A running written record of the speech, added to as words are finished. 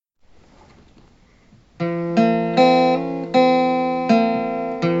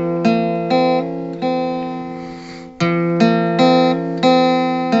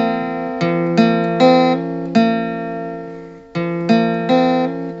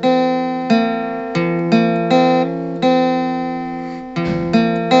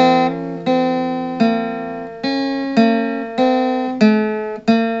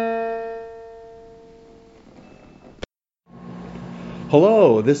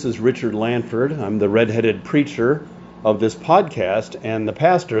Hello, this is Richard Lanford. I'm the RedHeaded Preacher of this podcast and the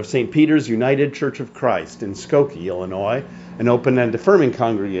pastor of St. Peter's United Church of Christ in SKOKIE, Illinois, an open and affirming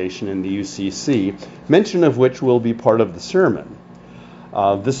congregation in the UCC, mention of which will be part of the sermon.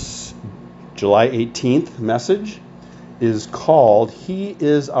 This July 18th message is called He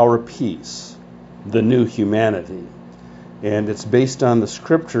is Our Peace, the New Humanity, and it's based on the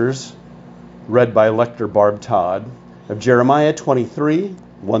scriptures read by Lector Barb Todd of Jeremiah 23,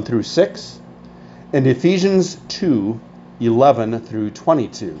 1 through 6, and Ephesians 2, 11 through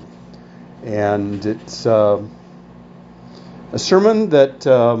 22. And it's a sermon that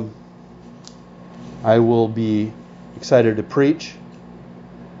I will be excited to preach,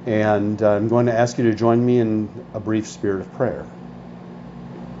 and I'm going to ask you to join me in a brief spirit of prayer.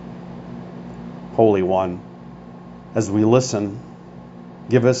 Holy One, as we listen,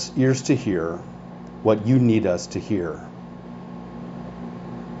 give us ears to hear what you need us to hear.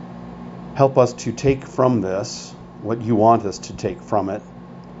 Help us to take from this what you want us to take from it,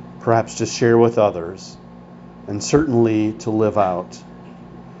 perhaps to share with others, and certainly to live out.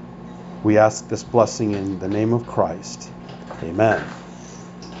 We ask this blessing in the name of Christ. Amen.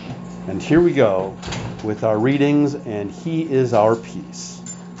 And here we go with our readings, and He is our peace.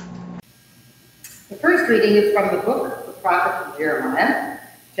 The first reading is from the book of the prophet Jeremiah,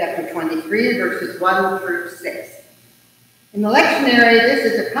 chapter 23, verses 1 through 6. In the lectionary, this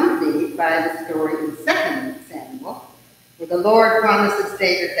is accompanied by the story in 2 Samuel, where the Lord promises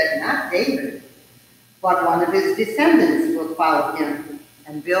David that not David, but one of his descendants will follow him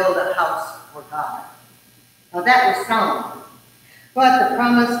and build a house for God. Now that was Solomon, but the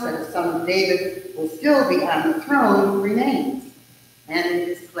promise that a son of David will still be on the throne remains, and it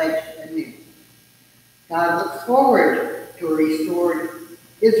is pledged anew. God looks forward to a restored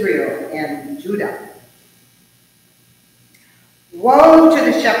Israel and Judah. Woe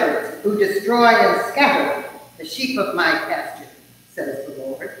to the shepherds who destroy and scatter the sheep of my pasture, says the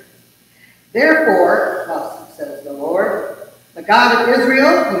Lord. Therefore, thus says the Lord, the God of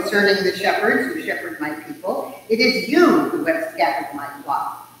Israel, concerning the shepherds who shepherd my people, it is you who have scattered my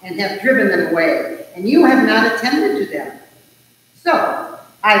flock and have driven them away, and you have not attended to them. So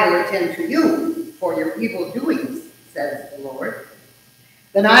I will attend to you for your evil doings, says the Lord.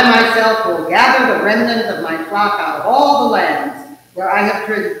 Then I myself will gather the remnant of my flock out of all the lands where I have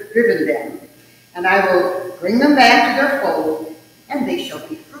driven them, and I will bring them back to their fold, and they shall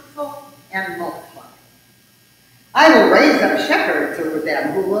be fruitful and multiply. I will raise up shepherds over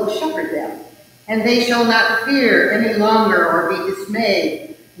them who will shepherd them, and they shall not fear any longer or be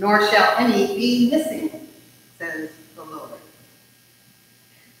dismayed, nor shall any be missing, says the Lord.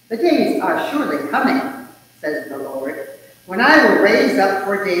 The days are surely coming, says the Lord, when I will raise up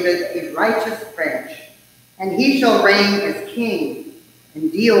for David a righteous branch, and he shall reign as king and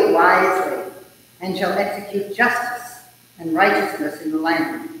deal wisely, and shall execute justice and righteousness in the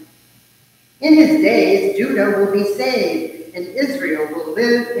land. In his days, Judah will be saved, and Israel will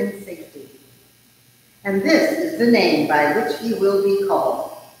live in safety. And this is the name by which he will be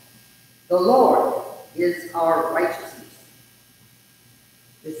called. The Lord is our righteousness.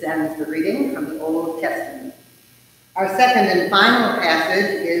 This ends the reading from the Old Testament. Our second and final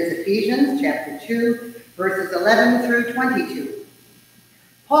passage is Ephesians chapter 2, verses 11 through 22.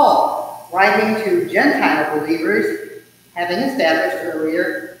 Paul, writing to Gentile believers, having established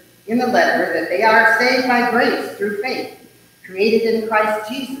earlier in the letter that they are saved by grace through faith, created in Christ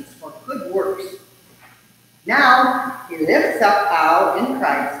Jesus for good works. Now he lifts up how in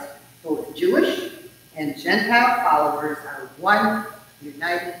Christ both Jewish and Gentile followers are one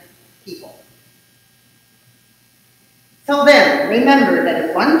united people. So then, remember that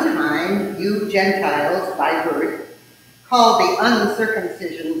at one time you Gentiles by birth, called the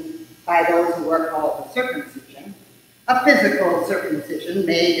uncircumcision by those who are called the circumcision, a physical circumcision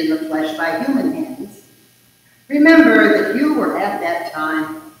made in the flesh by human hands. Remember that you were at that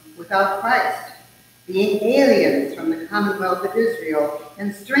time without Christ, being aliens from the commonwealth of Israel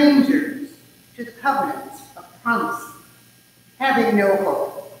and strangers to the covenants of promise, having no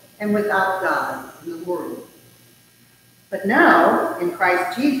hope and without God in the world. But now, in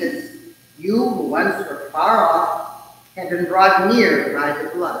Christ Jesus, you who once were far off have been brought near by the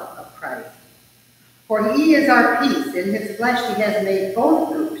blood of Christ. For he is our peace. In his flesh he has made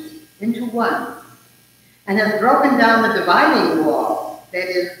both groups into one, and has broken down the dividing wall, that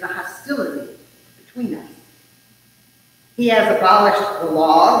is, the hostility between us. He has abolished the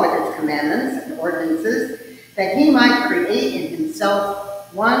law with its commandments and ordinances, that he might create in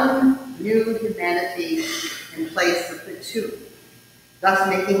himself one new humanity in place of the two, thus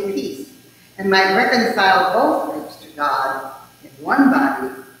making peace, and might reconcile both groups to God in one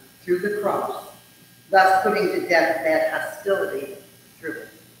body through the cross, thus putting to death that hostility through it.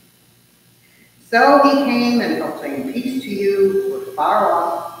 So he came and proclaimed peace to you who were far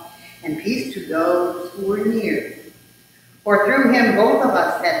off, and peace to those who were near. For through him both of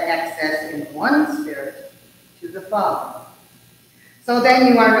us had access in one Spirit to the Father. So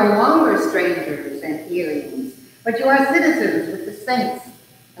then you are no longer strangers and aliens, but you are citizens with the saints,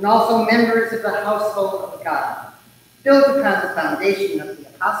 and also members of the household of God, built upon the foundation of the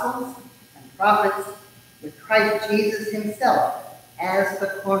apostles and prophets, with Christ Jesus himself as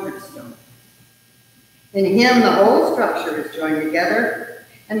the cornerstone. In him the whole structure is joined together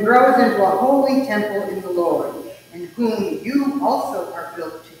and grows into a holy temple in the Lord, in whom you also are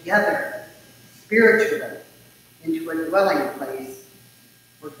built together spiritually into a dwelling place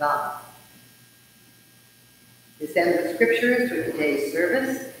for God. This ends the scriptures for today's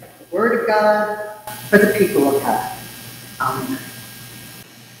service, the word of God for the people of God. Amen.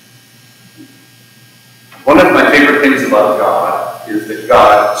 One of my favorite things about God is that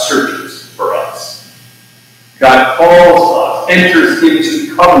God searches for us. God calls us, enters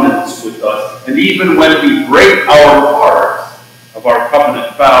into covenants with us, and even when we break our part of our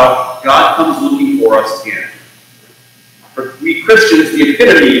covenant vow, God comes looking for us again. For we Christians, the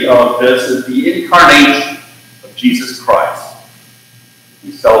epitome of this is the incarnation of Jesus Christ.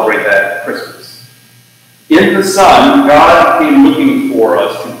 We celebrate that at Christmas. In the Son, God came looking for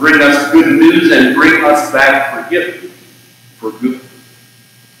us to bring us good news and bring us back forgiven for good.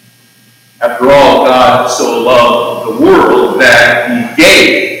 After all, God so loved the world that he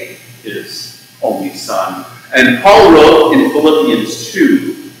gave his only Son. And Paul wrote in Philippians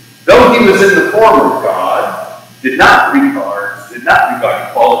 2, though he was in the form of God, did not regard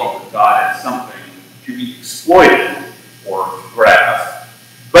equality with God as something to be exploited or grasped,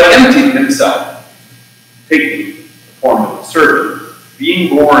 but emptied himself, taking the form of a servant,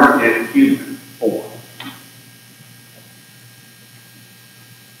 being born in human form.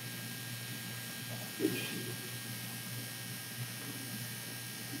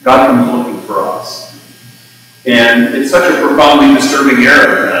 God comes looking for us. And it's such a profoundly disturbing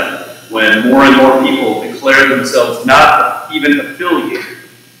era then, when more and more people declare themselves not even affiliated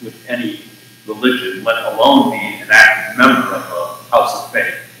with any religion, let alone be an active member of a house of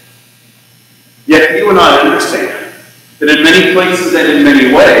faith. Yet you and I understand that in many places and in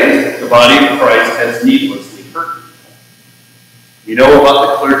many ways, the body of Christ has needlessly hurt people. We know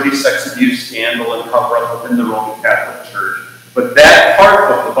about the clergy sex abuse scandal and cover-up within the Roman Catholic Church, but that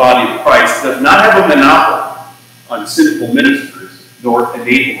part of the body of Christ does not have a monopoly on sinful ministers nor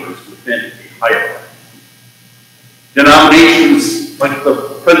enablers within a hierarchy. Denominations like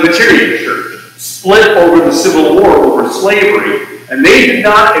the Presbyterian Church split over the Civil War over slavery, and they did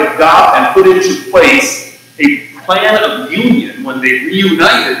not adopt and put into place a plan of union when they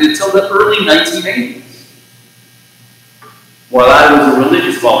reunited until the early 1980s. While I was a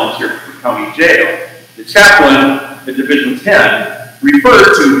religious volunteer for the county jail, the chaplain at Division 10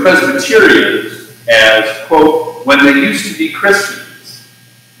 referred to Presbyterians as, quote, when they used to be Christians,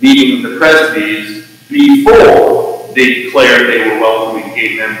 meaning the Presbys, before they declared they were welcoming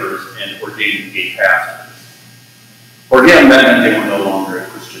gay members and ordaining gay pastors. For him, that meant they were no longer a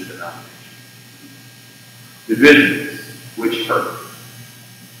Christian denomination. Divisions which hurt.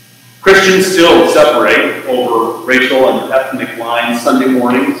 Christians still separate over racial and ethnic lines Sunday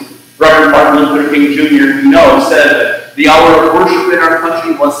mornings. Reverend Martin Luther King Jr., said that the hour of worship in our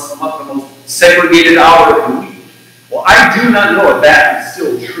country was somewhat the most segregated hour of the week. Well, I do not know if that is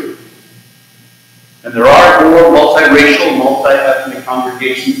still true. And there are more multiracial, multi-ethnic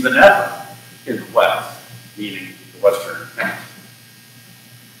congregations than ever in the West, meaning the Western Hemisphere.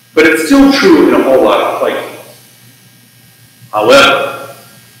 But it's still true in a whole lot of places. However,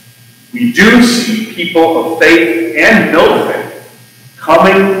 we do see people of faith and no faith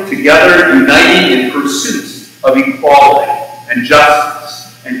coming together, uniting in pursuit of equality and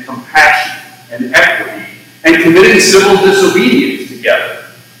justice and compassion and equity and committing civil disobedience together.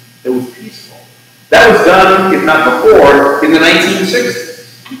 It was peaceful. That was done, if not before, in the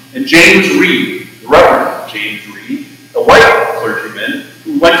 1960s. And James Reed, the Reverend James Reed, a white clergyman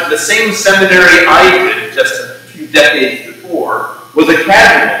who went to the same seminary I did just a few decades before, was a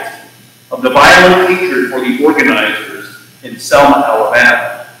casualty of the violent hatred for the organizers in Selma,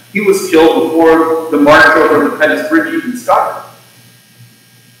 Alabama. He was killed before the march over the Pettus Bridge even started.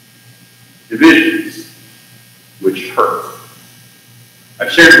 Divisions which hurt.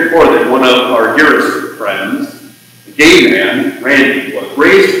 I've shared before that one of our dearest friends, a gay man, Randy, was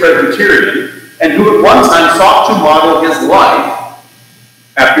raised Presbyterian and who at one time sought to model his life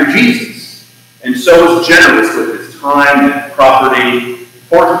after Jesus, and so was generous with his time and property,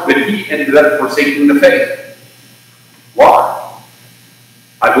 but he ended up forsaking the faith. Why?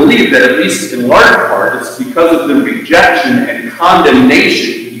 I believe that at least in large part it's because of the rejection and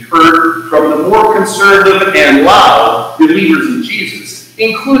condemnation he heard from the more conservative and loud believers in Jesus,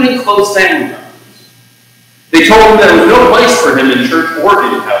 including close family members. They told him there was no place for him in church or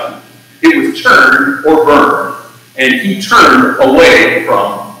in heaven. It was turn or burn, and he turned away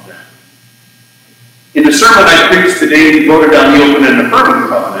from them. In the sermon I preached the day we voted on the open and affirming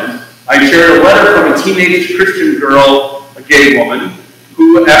covenant, I shared a letter from a teenage Christian girl, a gay woman,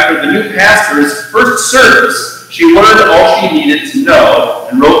 who, after the new pastor's first service, she learned all she needed to know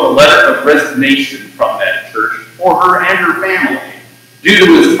and wrote a letter of resignation from that church for her and her family, due to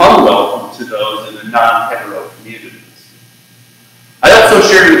his unwelcome to those in the non-hetero communities. I also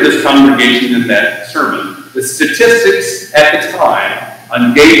shared with this congregation in that sermon the statistics at the time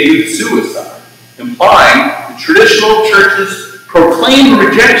on gay youth suicide, implying the traditional church's proclaimed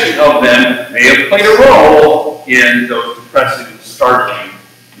rejection of them may have played a role in those depressing, startling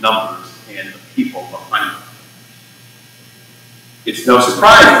numbers and the people behind them. It's no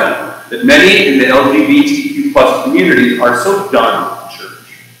surprise, then, that many in the LGBTQ+ community are so done with church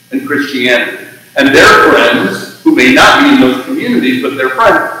and Christianity. And their friends, who may not be in those communities, but their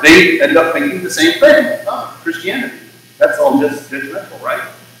friends, they end up thinking the same thing. Oh, Christianity. That's all just judgmental, right?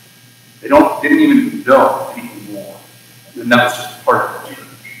 They didn't even know anything more. And that was just part of the church.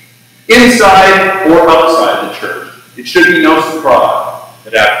 Inside or outside the church, it should be no surprise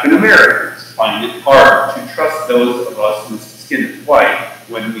that African Americans find it hard to trust those of us whose skin is white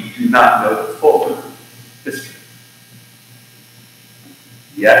when we do not know the full history.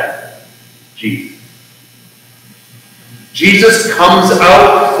 Yet, Jesus comes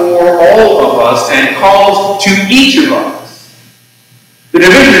out for all of us and calls to each of us. The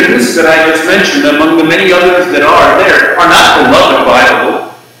divisions that I just mentioned, among the many others that are there, are not beloved by the Lord.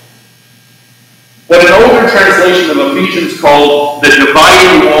 What an older translation of Ephesians called the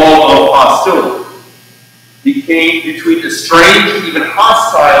dividing wall of hostility became between estranged, even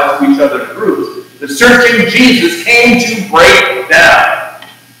hostile to each other groups. The searching Jesus came to break down.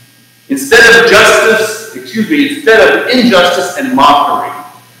 Instead of injustice and mockery,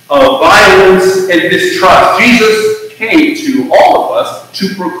 of violence and distrust, Jesus came to all of us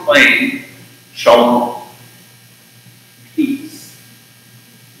to proclaim shalom. Peace.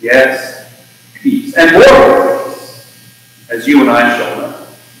 Yes, peace. And more peace, as you and I shall know.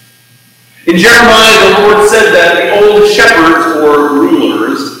 In Jeremiah, the Lord said that the old shepherds or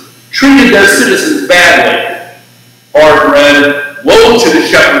rulers treated their citizens badly. Hard read, woe to the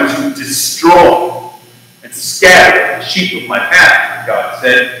shepherds who destroy and scatter the sheep of my pasture, God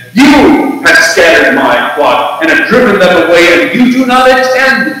said. You have scattered my flock and have driven them away, and you do not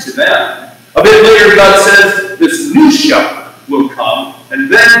attend to them. A bit later, God says, this new shepherd will come, and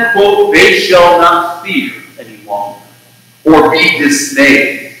then, quote, they shall not fear any longer, or be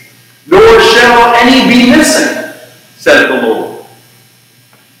dismayed, nor shall any be missing, said the Lord.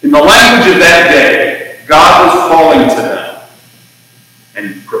 In the language of that day, God was calling to them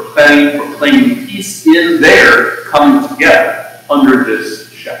and proclaiming peace in their coming together under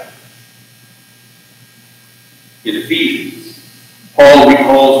this shepherd. In Ephesians, Paul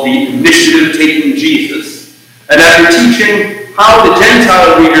recalls the initiative-taking Jesus, and after teaching how the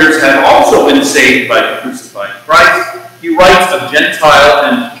Gentile leaders have also been saved by the crucified Christ, he writes of Gentile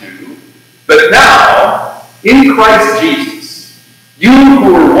and Jew, but now, in Christ Jesus, you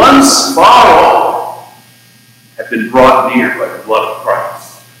who were once far off have been brought near by the blood of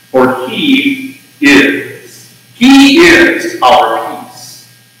Christ. For He is our peace.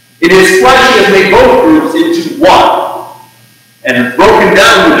 In His flesh He has made both groups into one, and has broken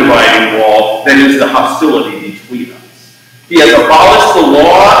down the dividing wall that is the hostility between us. He has abolished the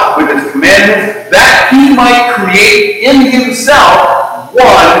law with its commandments that He might create in Himself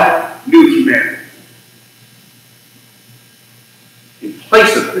one new humanity. In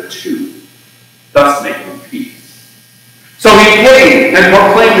place of the two, thus making peace. So He came and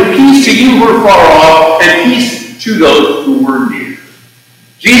proclaimed peace to you who were far off and peace to those who were near.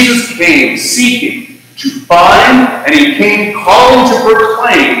 Jesus came seeking to find, and He came calling to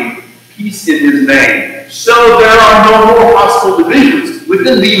proclaim peace in His name. So there are no more hostile divisions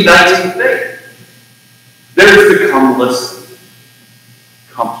within the uniting faith. There's the come listen,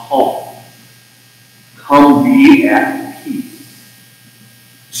 come home, come be at peace.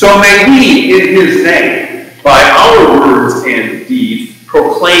 So may we, in His name, by our words and deeds,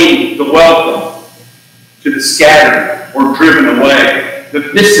 proclaim the welcome to the scattered or driven away, the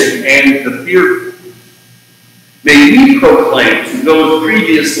missing and the fearful. May we proclaim to those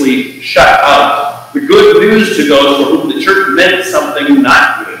previously shut out the good news to those for whom the church meant something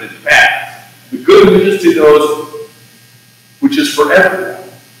not good in the past. The good news to those which is for everyone.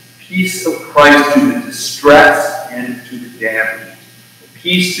 Peace of Christ to the distressed and to the damaged.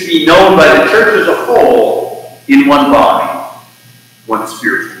 Peace to be known by the church as a whole in one body, one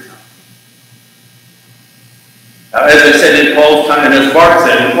spiritual time. As I said in Paul's time, and as Barb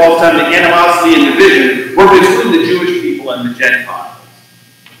said, in Paul's time, the animosity and division were between the Jewish people and the Gentiles.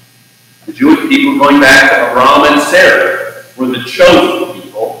 The Jewish people, going back to Abraham and Sarah, were the chosen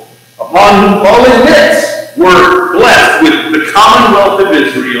people, upon whom Paul admits were blessed with the commonwealth of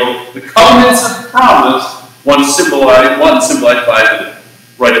Israel, the covenants of promise, one symbolized by the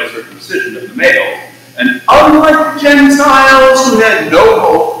rite of circumcision of the male. And unlike the Gentiles who had no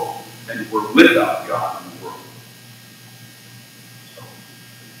hope and were without God in the world. So,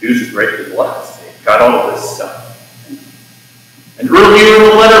 the Jews are greatly blessed. They've got all of this stuff. And earlier in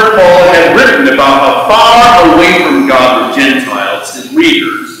the letter, Paul had written about how far away from God the Gentiles, his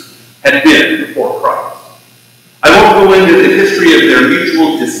readers, had been before Christ. I won't go into the history of their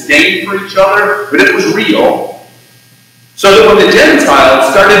mutual disdain for each other, but it was real. So that when the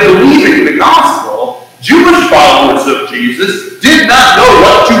Gentiles started believing the gospel, Jewish followers of Jesus did not know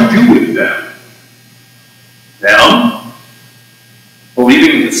what to do with them. Them,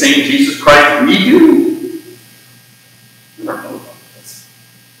 believing in the same Jesus Christ we do, we don't know about this.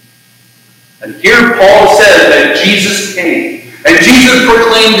 And here Paul says that Jesus came. And Jesus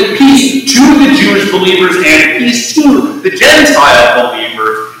proclaimed peace to the Jewish believers and peace to the Gentile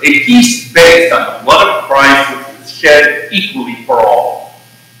believers, a peace based on the blood of Christ which was shed equally for all.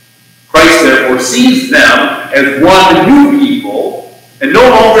 Christ therefore sees them as one new people and no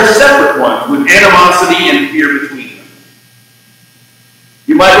longer separate ones with animosity and fear between them.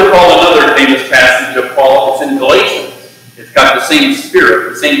 You might recall another famous passage of Paul. It's in Galatians. It's got the same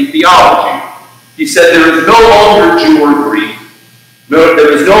spirit, the same theology. He said there is no longer Jew or Greek.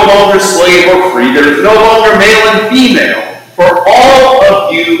 There is no longer slave or free. There is no longer male and female. For all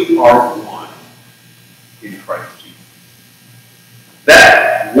of you are one in Christ Jesus.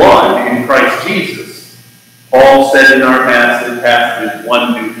 That one in Christ Jesus, Paul said in our passage,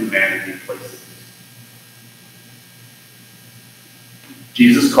 one new humanity places.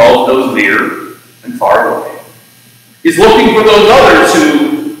 Jesus calls those near and far away. He's looking for those others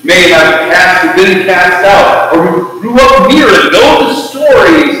who may have been cast out, or who grew up near and know the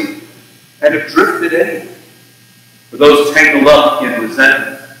stories and have drifted anyway. For those tangled up in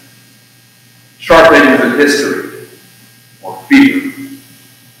resentment, sharp edges of history, or fear.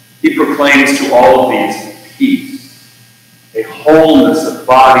 He proclaims to all of these peace, a wholeness of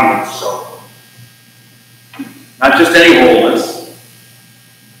body and soul. Not just any wholeness,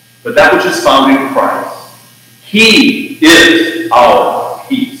 but that which is found in Christ. He is our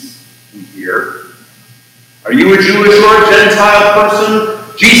peace. We hear. Are you a Jewish or a Gentile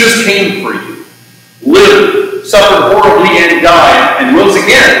person? Jesus came for you, lived, suffered horribly, and died, and rose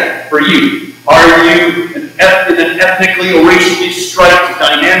again for you. Are you in an ethnically or racially striped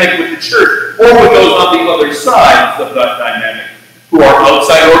dynamic with the church, or with those on the other sides of that dynamic, who are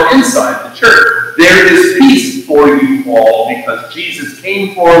outside or inside the church? There is peace for you all, because Jesus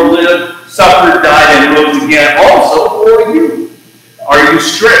came for, lived, suffered, died, and rose again also for you. Are you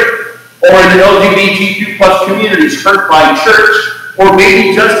straight, or in the LGBTQ plus communities hurt by church, or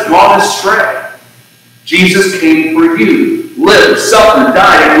maybe just gone astray? Jesus came for you, lived, suffered,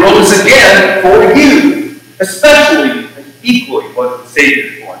 died, and rose again for you. Especially and equally was the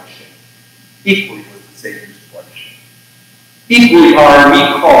Savior's bloodshed. Equally was the Savior's bloodshed. Equally are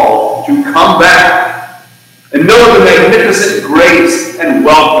we called to come back and know the magnificent grace and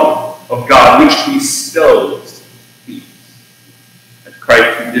welcome of God which bestows peace. And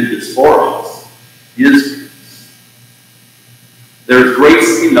Christ who did this for us is peace. There is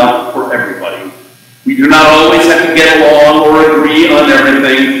grace enough for everybody. We do not always have to get along or agree on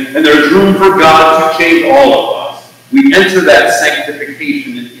everything, and there's room for God to change all of us. We enter that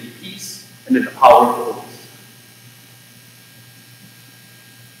sanctification in peace and in the power of the Holy Spirit.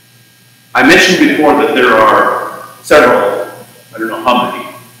 I mentioned before that there are several, I don't know how many,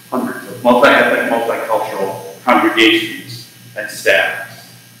 hundreds of multi-ethnic, multicultural congregations and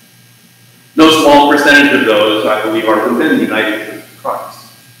staffs. No small percentage of those, I believe, are within the United Church of Christ.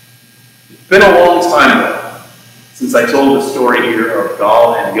 It's been a long time, though, since I told the story here of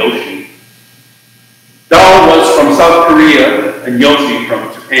Dal and Yoshi. Dal was from South Korea and Yoshi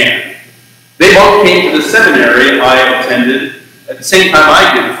from Japan. They both came to the seminary I attended at the same time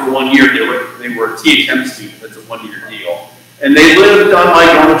I did for 1 year. They were THM students. That's a 1 year deal. And they lived on my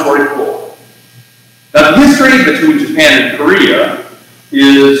dormitory floor. Now, the history between Japan and Korea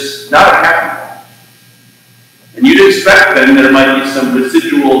is not a happy one. And you'd expect then there might be some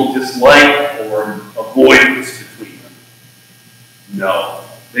residual dislike or avoidance between them. No,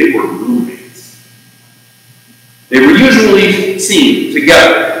 they were roommates. They were usually seen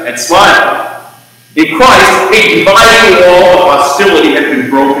together and smiling. In Christ, a dividing wall of hostility had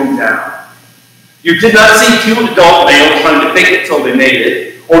been broken down. You did not see two adult males trying to fake it till they made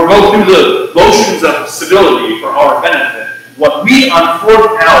it, or go through the motions of civility for our benefit. What we on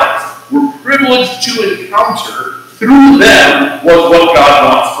Fourth Alex were privileged to encounter through them was what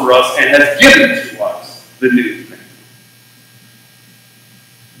God wants for us and has given to us, the new humanity.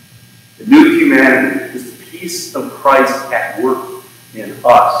 The new humanity is the peace of Christ at work in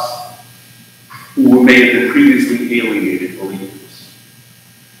us, who may have been previously alienated believers.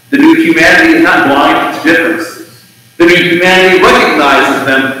 The new humanity is not blind to differences. The new humanity recognizes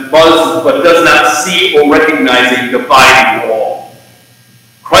them, but does not see or recognize a dividing wall.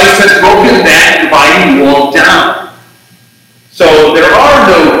 Christ has broken that dividing wall down. So there are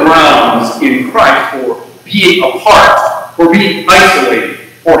no grounds in Christ for being apart, for being isolated,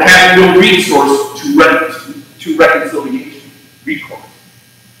 or having no resource to reconciliation, recourse.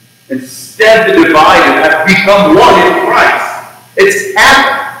 Instead, the divided have become one in Christ. It's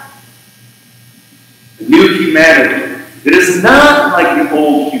happened. The new humanity, it is not like the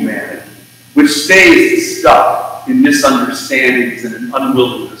old humanity, which stays stuck in misunderstandings and an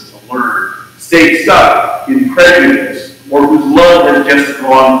unwillingness to learn, stays stuck in prejudice, or whose love has just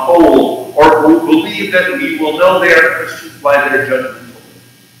gone cold, or who believe that we will know they are Christians by their judgment.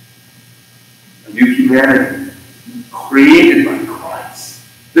 A new humanity created by Christ,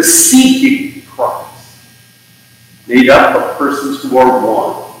 the seeking Christ, made up of persons who are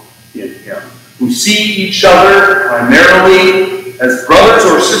one in Him, who see each other primarily as brothers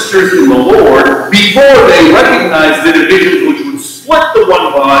or sisters in the Lord before they recognize the divisions which would split the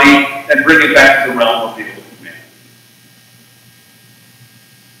one body and bring it back to the realm of the old humanity.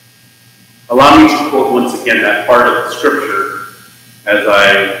 Allow me to quote once again that part of the scripture as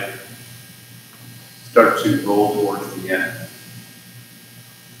I start to roll towards the end.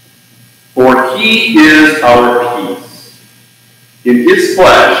 For He is our peace. In His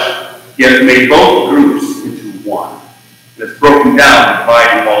flesh, He has made both groups into one. He has broken down the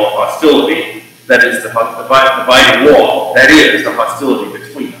dividing wall of hostility, that is the dividing wall, that is the hostility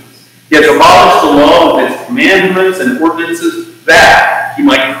between us. He has abolished the law of His commandments and ordinances that He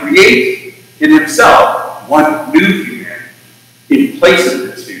might create in Himself one new humanity in place of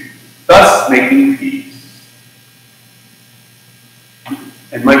the two, thus making peace,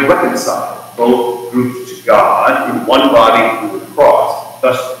 and might reconcile both groups to God in one body through the cross,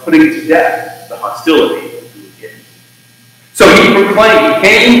 thus putting to death the hostility through it. So He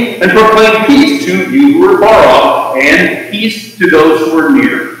came and proclaimed peace to you who are far off, and peace to those who are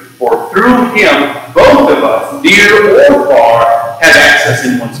near. For through Him, both of us, near or far, have access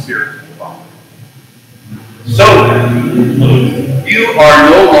in one Spirit to the Father. So then, you are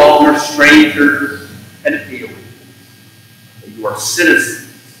no longer strangers and aliens. You are citizens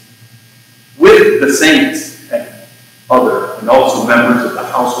with the saints and also members of the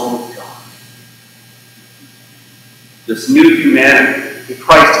household of God. This new humanity that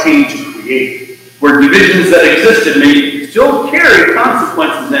Christ came to create, where divisions that existed may still carry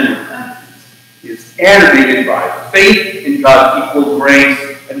consequences and repentance, is animated by faith in God's equal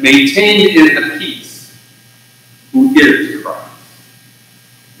grace and maintained in the peace who is Christ.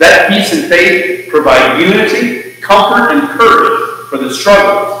 That peace and faith provide unity, comfort, and courage for the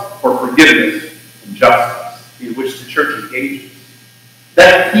struggles for forgiveness and justice in which the church engages.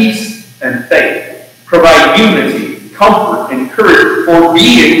 That peace and faith provide unity, comfort, and courage for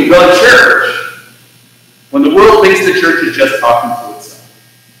being the church when the world thinks the church is just talking to itself.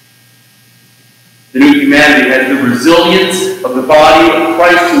 The new humanity has the resilience of the body of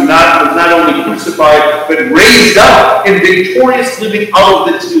Christ, who was not only crucified, but raised up and victorious, living out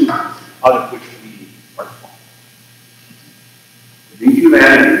of the tomb out of which we are born. The new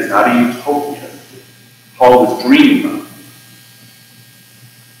humanity is not a utopia Paul was dreaming of.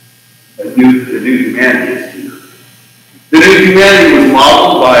 The new humanity is here. The new humanity was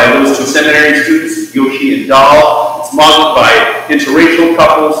modeled by those two seminary students, Yoshi and Dahl. It's modeled by interracial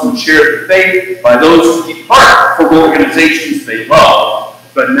couples who share the faith, by those who depart from organizations they love,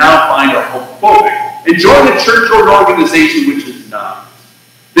 but now find are homophobic, and join a church or an organization which is not.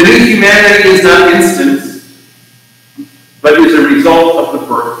 The new humanity is not instant, but is a result of the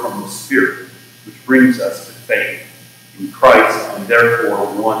birth from the Spirit, which brings us to faith in Christ, and therefore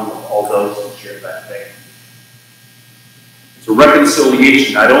one with all those who share that faith. It's a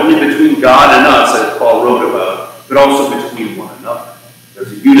reconciliation not only between God and us, as Paul wrote about, but also between one another.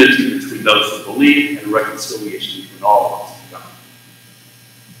 There's a unity between between those who believe and reconciliation between all of us and God.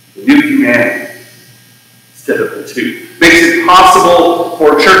 The new humanity, instead of the two, makes it possible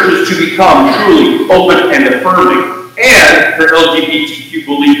for churches to become truly open and affirming, and for LGBTQ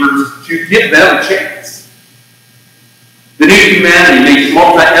believers to give them a chance. The new humanity makes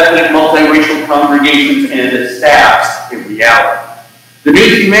multi-ethnic, multiracial congregations and staffs a reality. The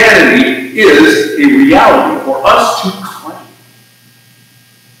new humanity is a reality for us to claim.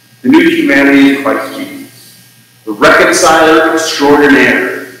 The new humanity is Christ Jesus, the reconciler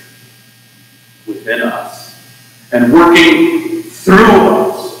extraordinary within us, and working through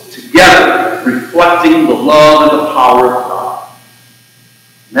us together, reflecting the love and the power of God.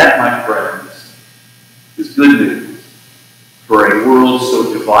 And that, my friends, is good news for a world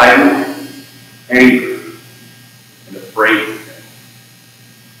so divided, angry, and afraid of him.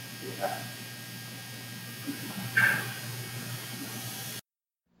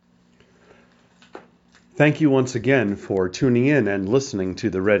 Thank you once again for tuning in and listening to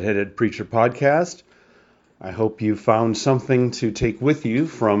the RedHeaded Preacher Podcast. I hope you found something to take with you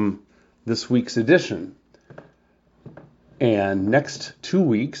from this week's edition. And the next 2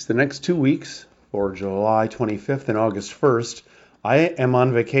 weeks, for July 25th and August 1st, I am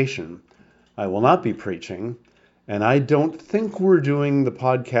on vacation. I will not be preaching, and I don't think we're doing the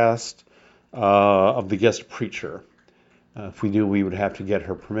podcast of the guest preacher. If we do, we would have to get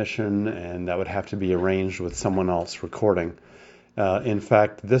her permission, and that would have to be arranged with someone else recording. In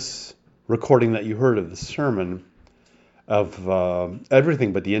fact, this recording that you heard of the sermon, of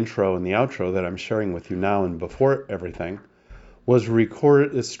everything but the intro and the outro that I'm sharing with you now and before everything, was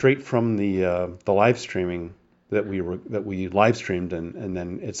recorded straight from the live streaming that we live streamed, and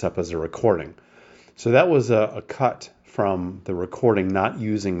then it's up as a recording. So that was a cut from the recording, not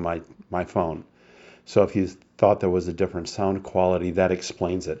using my phone. So if you thought there was a different sound quality, that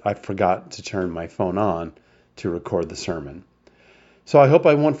explains it. I forgot to turn my phone on to record the sermon. So I hope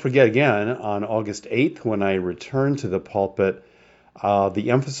I won't forget again on August 8th when I return to the pulpit.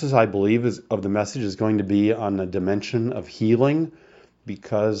 The emphasis, I believe, of the message is going to be on the dimension of healing,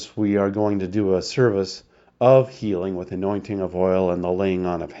 because we are going to do a service of healing with anointing of oil and the laying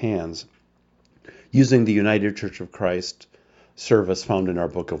on of hands, using the United Church of Christ service found in our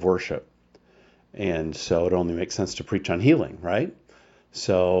book of worship. And so it only makes sense to preach on healing, right?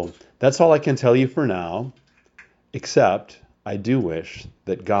 So that's all I can tell you for now, except I do wish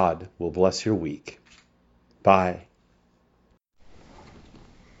that God will bless your week. Bye.